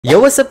Yo,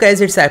 what's up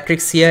guys, it's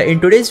Aptrix here. In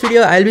today's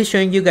video, I'll be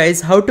showing you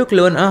guys how to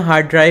clone a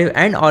hard drive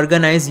and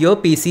organize your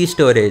PC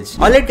storage.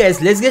 Alright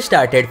guys, let's get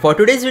started. For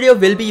today's video,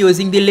 we'll be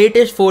using the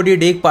latest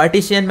 4DDIG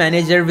Partition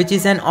Manager, which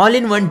is an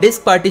all-in-one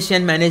disk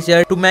partition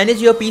manager to manage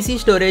your PC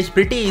storage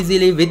pretty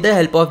easily with the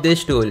help of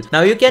this tool.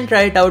 Now you can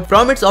try it out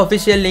from its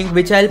official link,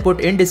 which I'll put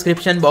in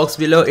description box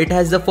below. It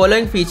has the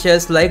following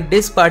features like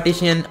disk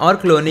partition or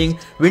cloning,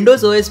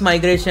 Windows OS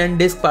migration,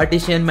 disk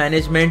partition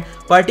management,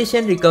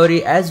 partition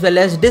recovery, as well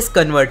as disk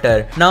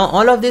converter. Now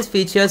all of these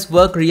features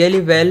work really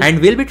well, and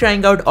we'll be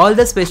trying out all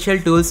the special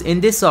tools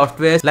in this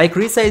software like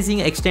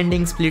resizing,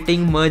 extending,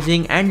 splitting,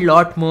 merging, and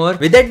lot more.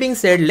 With that being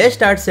said, let's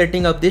start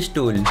setting up this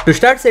tool. To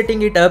start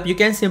setting it up, you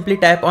can simply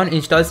tap on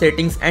install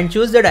settings and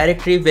choose the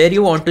directory where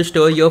you want to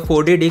store your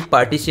 4DDIG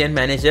Partition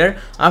Manager.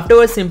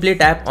 Afterwards, simply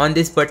tap on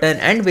this button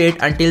and wait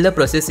until the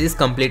process is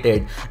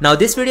completed. Now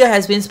this video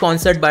has been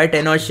sponsored by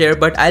Tenorshare,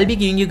 but I'll be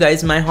giving you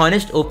guys my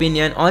honest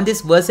opinion on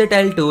this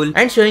versatile tool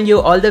and showing you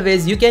all the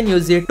ways you can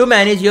use it to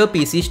manage your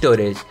PC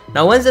storage.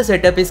 Now once the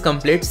setup is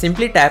complete,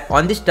 simply tap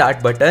on the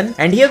start button,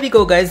 and here we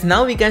go guys.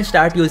 Now we can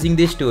start using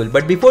this tool,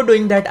 but before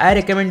doing that, I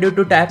recommend you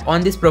to tap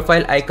on this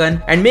profile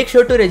icon and make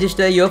sure to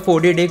register your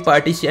 4DDIG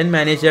Partition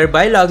Manager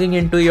by logging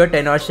into your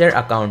Tenorshare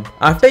account.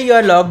 After you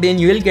are logged in,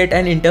 you will get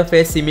an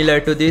interface similar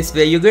to this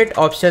where you get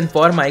option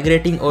for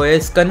migrating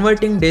OS,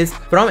 converting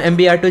disk from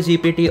MBR to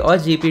GPT or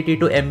GPT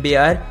to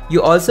MBR.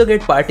 You also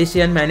get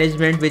partition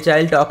management, which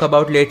I'll talk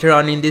about later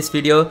on in this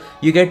video.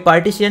 You get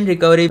partition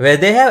recovery, where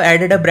they have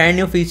added a brand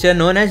new feature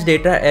known as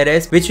data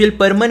erase, which will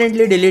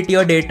permanently delete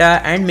your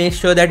data and make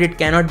sure that it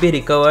cannot be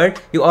recovered.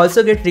 You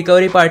also get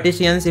recovery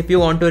partitions if you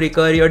want to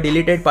recover your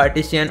deleted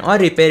partition or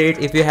repair it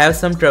if you have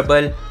some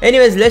trouble.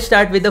 Anyways, let's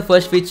start with the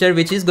first feature,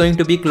 which is going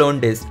to be clone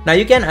disk. Now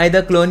you can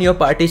either clone your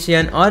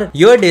partition or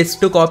your disk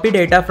to copy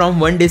data from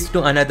one disk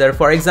to another.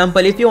 For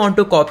example, if you want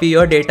to copy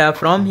your data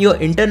from your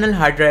internal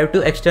hard drive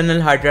to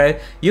external hard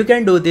drive, you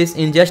can do this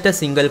in just a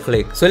single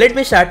click. So let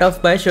me start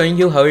off by showing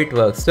you how it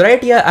works. So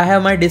right here I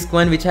have my disk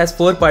 1, which has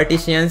 4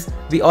 partitions.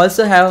 We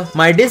also have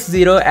my disk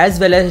 0 as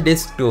well as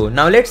disk 2.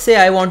 Now let's say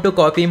I want to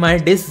copy my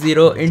disk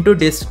 0 into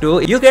disk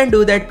 2. You can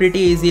do that pretty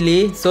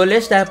easily. So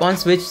let's tap on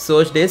switch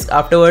source disk.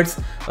 Afterwards,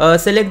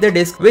 select the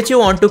disk which you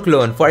want to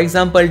clone. For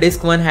example,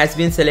 disk 1 has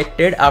been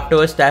selected.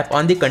 Afterwards, tap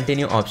on the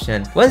continue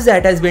option. Once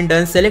that has been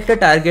done, select a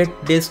target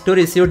disk to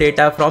receive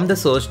data from the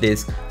source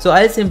disk. So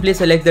I'll simply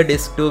select the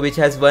disk 2, which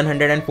has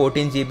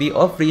 114 GB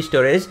of free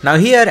storage. Now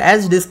here,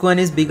 as disk 1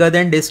 is bigger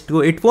than disk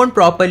 2, it won't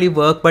properly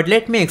work, but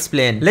let me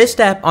explain. Let's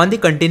tap on the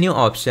continue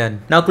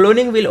option. Now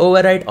cloning will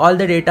overwrite all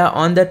the data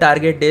on the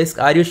target disk.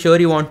 Are you sure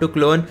you want to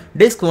clone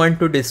disk 1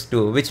 to disk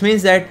 2? Which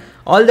means that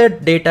all the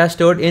data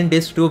stored in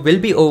disk 2 will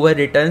be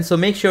overwritten, so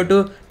make sure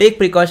to take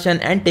precaution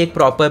and take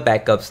proper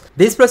backups.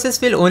 This process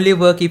will only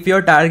work if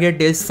your target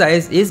disk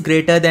size is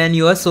greater than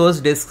your source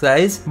disk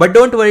size. But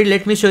don't worry,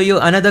 let me show you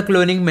another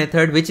cloning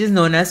method, which is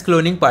known as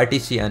cloning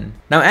partition.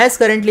 Now as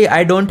currently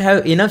I don't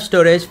have enough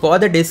storage for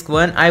the disk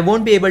 1, I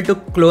won't be able to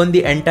clone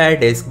the entire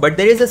disk, but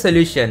there is a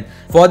solution.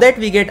 For that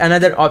we get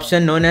another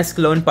option known as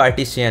clone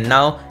partition.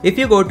 Now if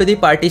you go to the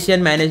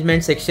partition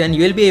management section,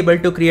 you will be able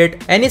to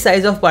create any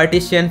size of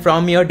partition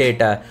from your data.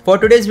 For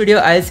today's video,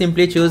 I'll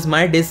simply choose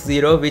my disk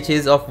 0, which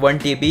is of 1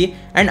 TB,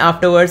 and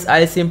afterwards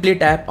I'll simply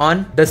tap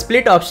on the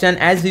split option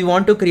as we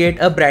want to create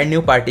a brand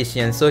new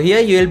partition. So here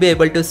you will be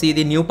able to see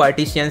the new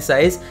partition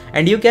size,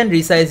 and you can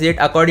resize it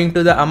according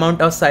to the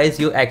amount of size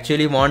you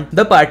actually want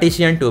the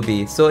partition to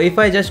be. So if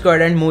I just go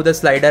ahead and move the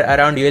slider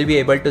around, you will be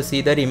able to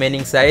see the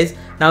remaining size.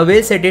 Now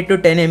we'll set it to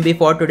 10 MB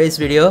for today's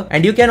video,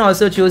 and you can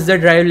also choose the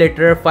drive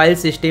letter, file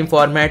system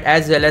format,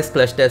 as well as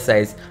cluster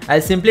size.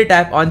 I'll simply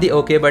tap on the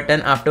OK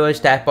button. Afterwards,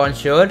 tap on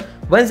sure.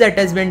 Once that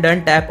has been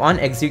done, tap on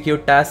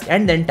execute task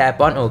and then tap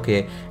on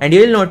OK, and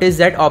you will notice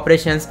that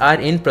operations are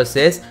in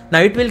process. Now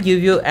it will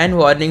give you an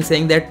warning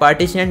saying that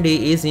partition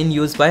D is in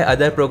use by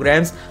other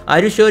programs.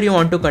 Are you sure you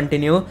want to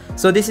continue?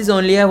 So this is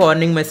only a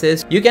warning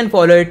message. You can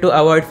follow it to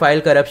avoid file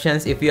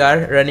corruptions if you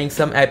are running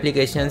some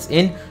applications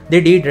in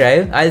the D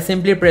drive. I'll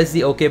simply press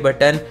the OK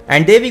button,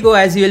 and there we go.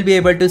 As you will be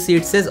able to see,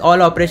 it says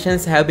all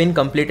operations have been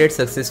completed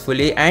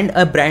successfully and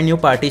a brand new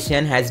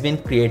partition has been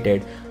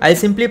created. I'll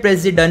simply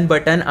press the done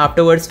button.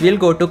 Afterwards,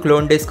 we'll go to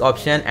clone disk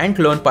option and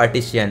clone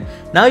partition.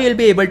 Now you'll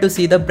be able to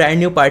see the brand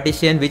new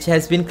partition which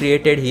has been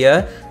created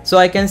here. So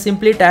I can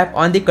simply tap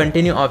on the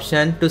continue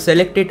option to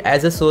select it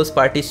as a source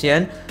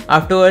partition.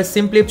 Afterwards,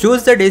 simply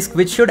choose the disk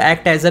which should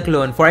act as a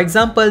clone. For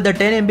example, the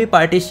 10 MB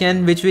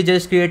partition which we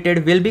just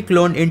created will be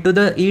cloned into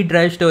the E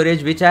drive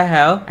storage which I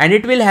have, and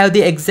it will have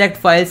the exact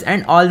files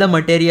and all the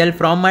material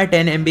from my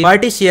 10 MB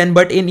partition,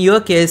 but in your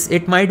case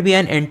it might be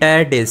an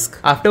entire disk.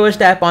 Afterwards,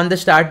 tap on the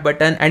start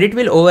button and it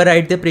will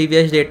overwrite the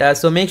previous data,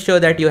 so make sure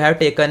that you have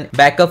taken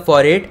backup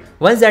for it.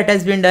 Once that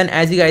has been done,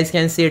 as you guys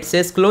can see, it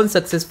says clone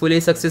successfully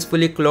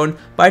cloned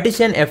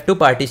partition F to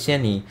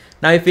partition E.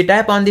 Now if we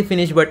tap on the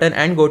finish button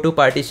and go to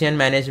partition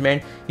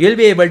management, you'll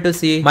be able to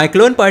see my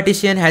clone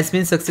partition has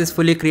been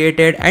successfully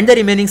created and the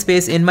remaining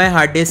space in my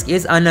hard disk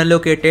is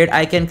unallocated.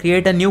 I can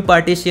create a new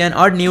partition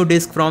or new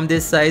disk from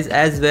this size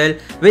as well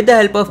with the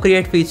help of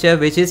create feature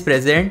which is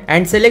present,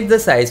 and select the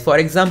size. For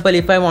example,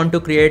 if I want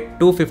to create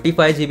two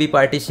 55 GB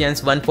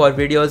partitions, one for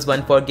videos,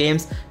 one for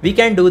games, we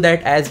can do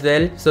that as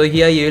well. So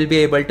here you will be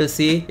able to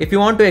see if you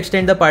want to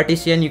extend the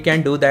partition, you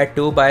can do that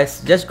too by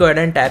just go ahead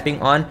and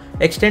tapping on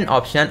extend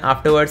option.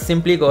 Afterwards,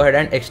 simply go ahead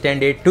and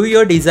extend it to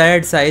your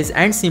desired size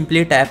and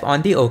simply tap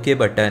on the OK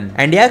button.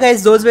 And yeah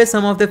guys, those were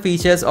some of the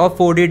features of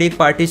 4DDIG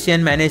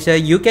Partition Manager.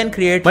 You can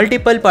create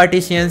multiple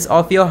partitions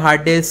of your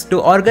hard disk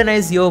to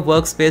organize your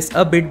workspace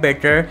a bit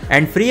better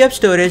and free up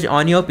storage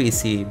on your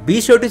PC.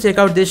 Be sure to check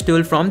out this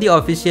tool from the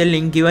official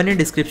link given in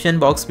description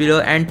box below,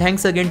 and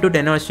thanks again to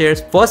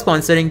Tenoshares for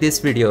sponsoring this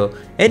video.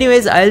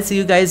 Anyways, I'll see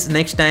you guys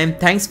next time.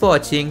 Thanks for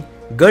watching.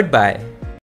 Goodbye.